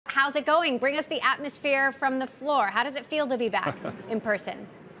how's it going? Bring us the atmosphere from the floor. How does it feel to be back in person?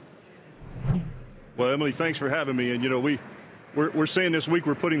 Well, Emily, thanks for having me. And, you know, we're saying this week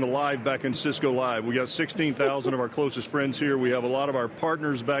we're putting the live back in Cisco Live. We got 16,000 of our closest friends here. We have a lot of our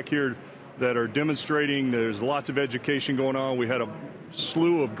partners back here that are demonstrating. There's lots of education going on. We had a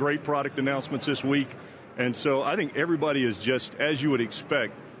slew of great product announcements this week. And so I think everybody is just, as you would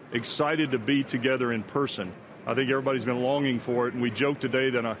expect, excited to be together in person. I think everybody's been longing for it. And we joked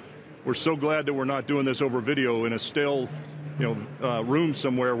today that we're so glad that we're not doing this over video in a stale room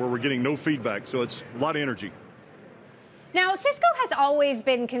somewhere where we're getting no feedback. So it's a lot of energy. Now, Cisco has always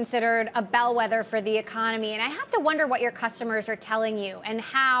been considered a bellwether for the economy, and I have to wonder what your customers are telling you and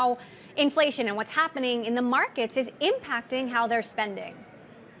how inflation and what's happening in the markets is impacting how they're spending.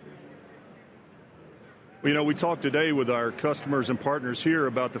 You know, we talked today with our customers and partners here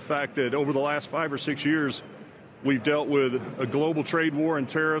about the fact that over the last 5 or 6 years, we've dealt with a global trade war and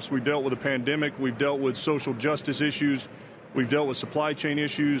tariffs, we've dealt with a pandemic, we've dealt with social justice issues, we've dealt with supply chain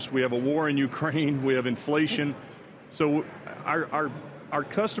issues, we have a war in Ukraine, we have inflation. So our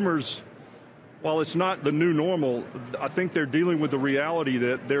customers, while it's not the new normal, I think they're dealing with the reality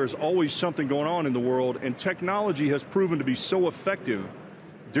that there's always something going on in the world, and technology has proven to be so effective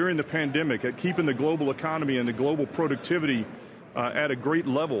during the pandemic at keeping the global economy and the global productivity at a great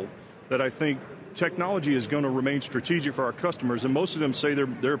level that I think technology is going to remain strategic for our customers, and most of them say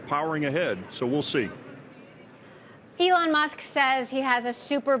they're powering ahead, so we'll see. Elon Musk says he has a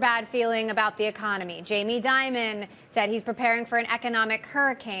super bad feeling about the economy. Jamie Dimon said he's preparing for an economic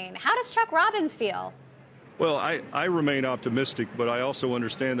hurricane. How does Chuck Robbins feel? Well, I remain optimistic, but I also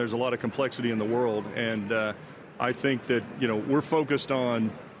understand there's a lot of complexity in the world, and I think that, you know, we're focused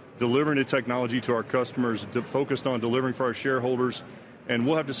on delivering the technology to our customers, focused on delivering for our shareholders, and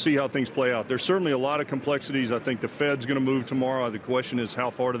we'll have to see how things play out. There's certainly a lot of complexities. I think the Fed's going to move tomorrow. The question is,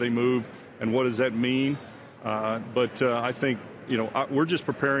 how far do they move, and what does that mean? But I think, you know, we're just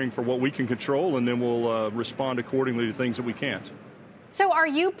preparing for what we can control, and then we'll respond accordingly to things that we can't. So are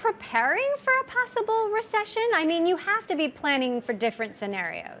you preparing for a possible recession? I mean, you have to be planning for different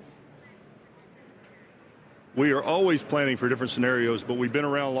scenarios. We are always planning for different scenarios, but we've been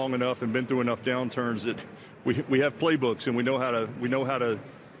around long enough and been through enough downturns that we have playbooks, and we know how to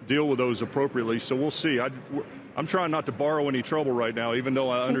deal with those appropriately. So we'll see. I'm trying not to borrow any trouble right now, even though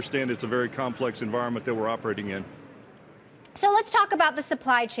I understand it's a very complex environment that we're operating in. So let's talk about the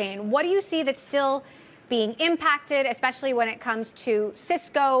supply chain. What do you see that's still being impacted, especially when it comes to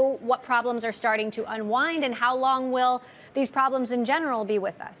Cisco? What problems are starting to unwind, and how long will these problems in general be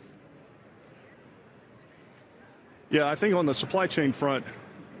with us? Yeah, I think on the supply chain front,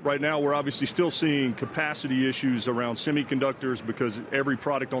 right now we're obviously still seeing capacity issues around semiconductors because every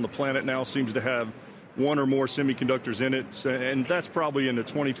product on the planet now seems to have one or more semiconductors in it, and that's probably in the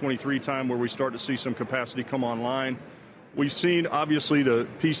 2023 time where we start to see some capacity come online. We've seen, obviously, the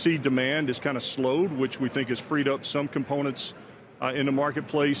PC demand is kind of slowed, which we think has freed up some components in the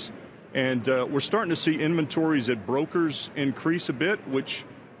marketplace, and we're starting to see inventories at brokers increase a bit, which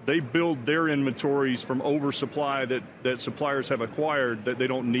they build their inventories from oversupply that suppliers have acquired that they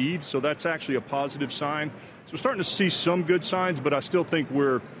don't need, so that's actually a positive sign. So we're starting to see some good signs, but I still think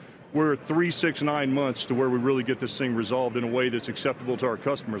we're 3, 6, 9 months to where we really get this thing resolved in a way that's acceptable to our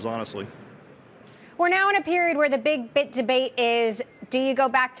customers, honestly. We're now in a period where the big debate is, do you go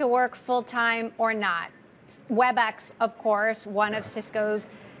back to work full-time or not? WebEx, of course, one of Cisco's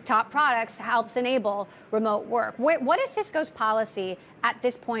top products, helps enable remote work. What is Cisco's policy at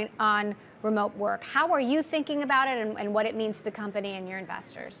this point on remote work? How are you thinking about it, and what it means to the company and your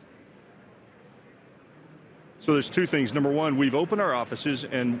investors? So there's two things. Number one, we've opened our offices,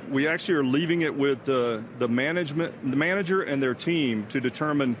 and we actually are leaving it with the manager and their team to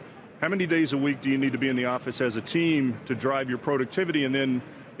determine how many days a week do you need to be in the office as a team to drive your productivity, and then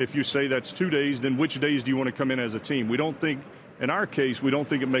if you say that's 2 days, then which days do you want to come in as a team? We don't think, in our case, we don't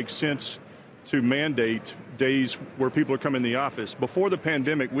think it makes sense to mandate days where people are coming in the office. Before the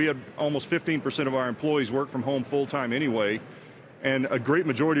pandemic, we had almost 15% of our employees work from home full-time anyway, and a great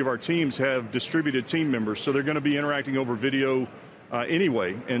majority of our teams have distributed team members, so they're going to be interacting over video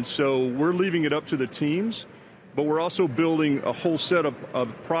anyway. And so we're leaving it up to the teams, but we're also building a whole set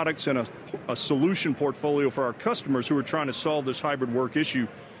of products and a solution portfolio for our customers who are trying to solve this hybrid work issue,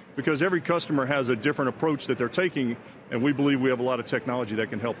 because every customer has a different approach that they're taking, and we believe we have a lot of technology that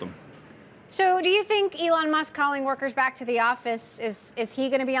can help them. So do you think Elon Musk calling workers back to the office, is he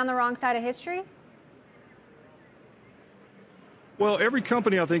going to be on the wrong side of history? Well, every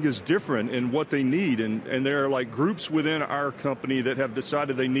company, I think, is different in what they need, and there are like groups within our company that have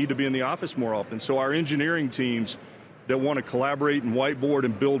decided they need to be in the office more often. So our engineering teams, that want to collaborate and whiteboard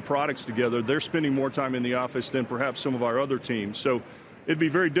and build products together, they're spending more time in the office than perhaps some of our other teams. So it'd be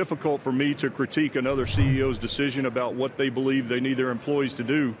very difficult for me to critique another CEO's decision about what they believe they need their employees to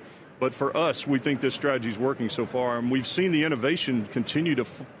do. But for us, we think this strategy is working so far, and we've seen the innovation continue to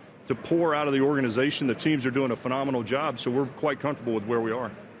pour out of the organization. The teams are doing a phenomenal job, so we're quite comfortable with where we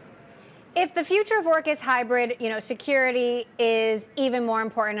are. If the future of work is hybrid, security is even more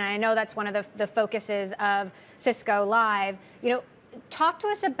important, and I know that's one of the focuses of Cisco Live. Talk to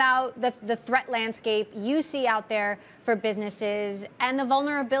us about the threat landscape you see out there for businesses and the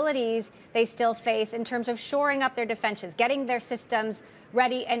vulnerabilities they still face in terms of shoring up their defenses, getting their systems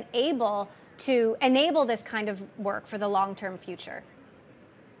ready and able to enable this kind of work for the long-term future.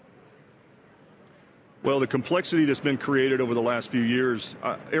 Well, the complexity that's been created over the last few years,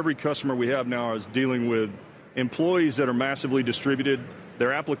 every customer we have now is dealing with employees that are massively distributed.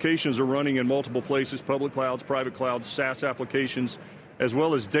 Their applications are running in multiple places, public clouds, private clouds, SaaS applications, as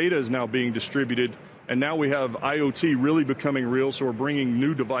well as data is now being distributed. And now we have IoT really becoming real, so we're bringing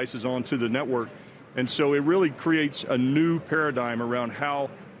new devices onto the network. And so it really creates a new paradigm around how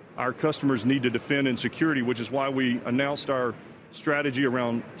our customers need to defend in security, which is why we announced our strategy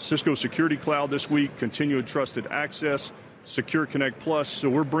around Cisco Security Cloud this week, Continued Trusted Access, Secure Connect Plus. So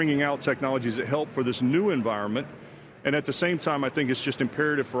we're bringing out technologies that help for this new environment. And at the same time, I think it's just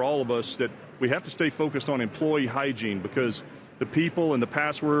imperative for all of us that we have to stay focused on employee hygiene, because the people and the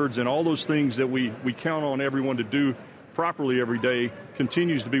passwords and all those things that we count on everyone to do properly every day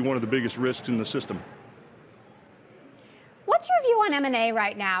continues to be one of the biggest risks in the system. What's your view on M&A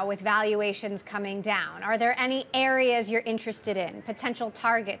right now with valuations coming down? Are there any areas you're interested in, potential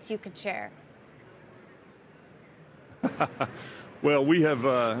targets you could share? Well, we have,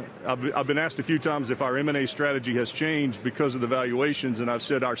 I've been asked a few times if our M&A strategy has changed because of the valuations, and I've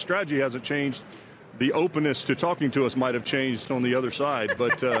said our strategy hasn't changed. The openness to talking to us might have changed on the other side,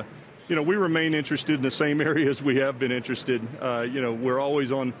 but we remain interested in the same areas we have been interested. We're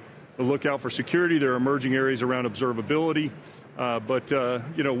always on the lookout for security. There are emerging areas around observability, but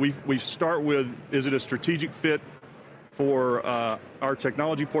we start with, is it a strategic fit for our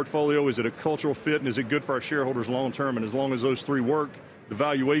technology portfolio? Is it a cultural fit, and is it good for our shareholders long term? And as long as those three work, the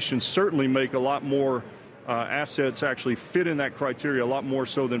valuations certainly make a lot more assets actually fit in that criteria, a lot more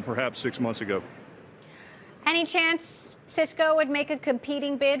so than perhaps 6 months ago. Any chance Cisco would make a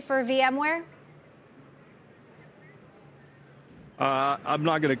competing bid for VMware? I'm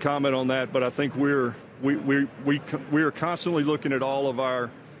not going to comment on that, but I think we are constantly looking at all of our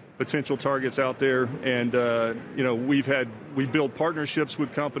potential targets out there, and we build partnerships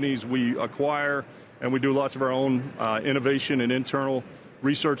with companies, we acquire, and we do lots of our own innovation and internal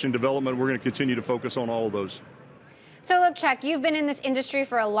research and development. We're going to continue to focus on all of those. So look, Chuck, you've been in this industry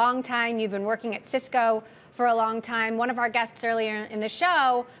for a long time. You've been working at Cisco for a long time. One of our guests earlier in the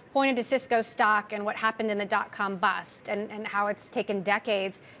show pointed to Cisco stock and what happened in the dot-com bust and how it's taken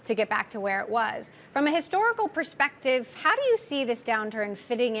decades to get back to where it was. From a historical perspective, how do you see this downturn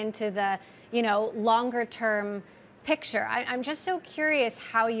fitting into the longer term picture? I'm just so curious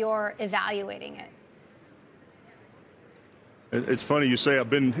how you're evaluating it. It's funny you say I've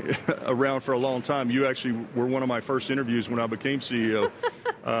been around for a long time. You actually were one of my first interviews when I became CEO.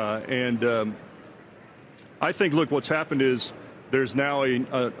 I think, look, what's happened is there's now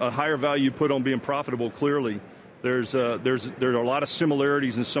a higher value put on being profitable, clearly. There are a lot of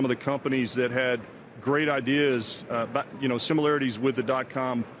similarities in some of the companies that had great ideas, similarities with the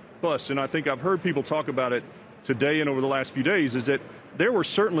dot-com bust. And I think I've heard people talk about it today and over the last few days, is that there were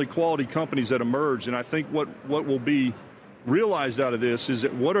certainly quality companies that emerged, and I think what will be realized out of this is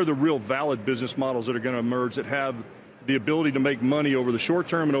that what are the real valid business models that are going to emerge that have the ability to make money over the short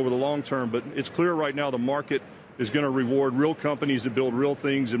term and over the long term. But it's clear right now the market is going to reward real companies that build real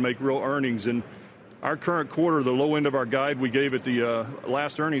things and make real earnings. And our current quarter, the low end of our guide we gave at the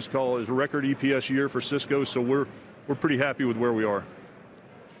last earnings call, is a record EPS year for Cisco, so we're pretty happy with where we are.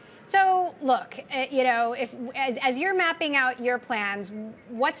 So look, if as you're mapping out your plans,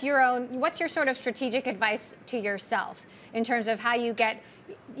 what's your sort of strategic advice to yourself in terms of how you get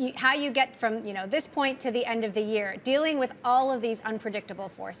from this point to the end of the year, dealing with all of these unpredictable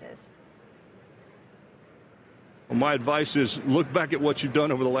forces? Well, my advice is look back at what you've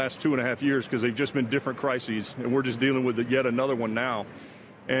done over the last 2.5 years, because they've just been different crises, and we're just dealing with yet another one now.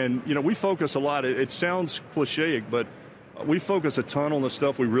 And we focus a lot. It sounds cliche, but we focus a ton on the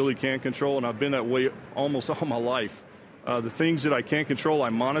stuff we really can't control, and I've been that way almost all my life. The things that I can't control, I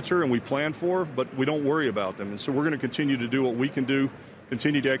monitor and we plan for, but we don't worry about them. And so we're going to continue to do what we can do,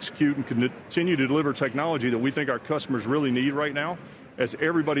 continue to execute, and continue to deliver technology that we think our customers really need right now. as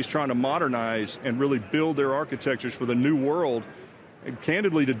everybody's trying to modernize and really build their architectures for the new world, and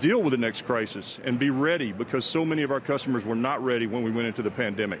candidly to deal with the next crisis and be ready, because so many of our customers were not ready when we went into the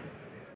pandemic.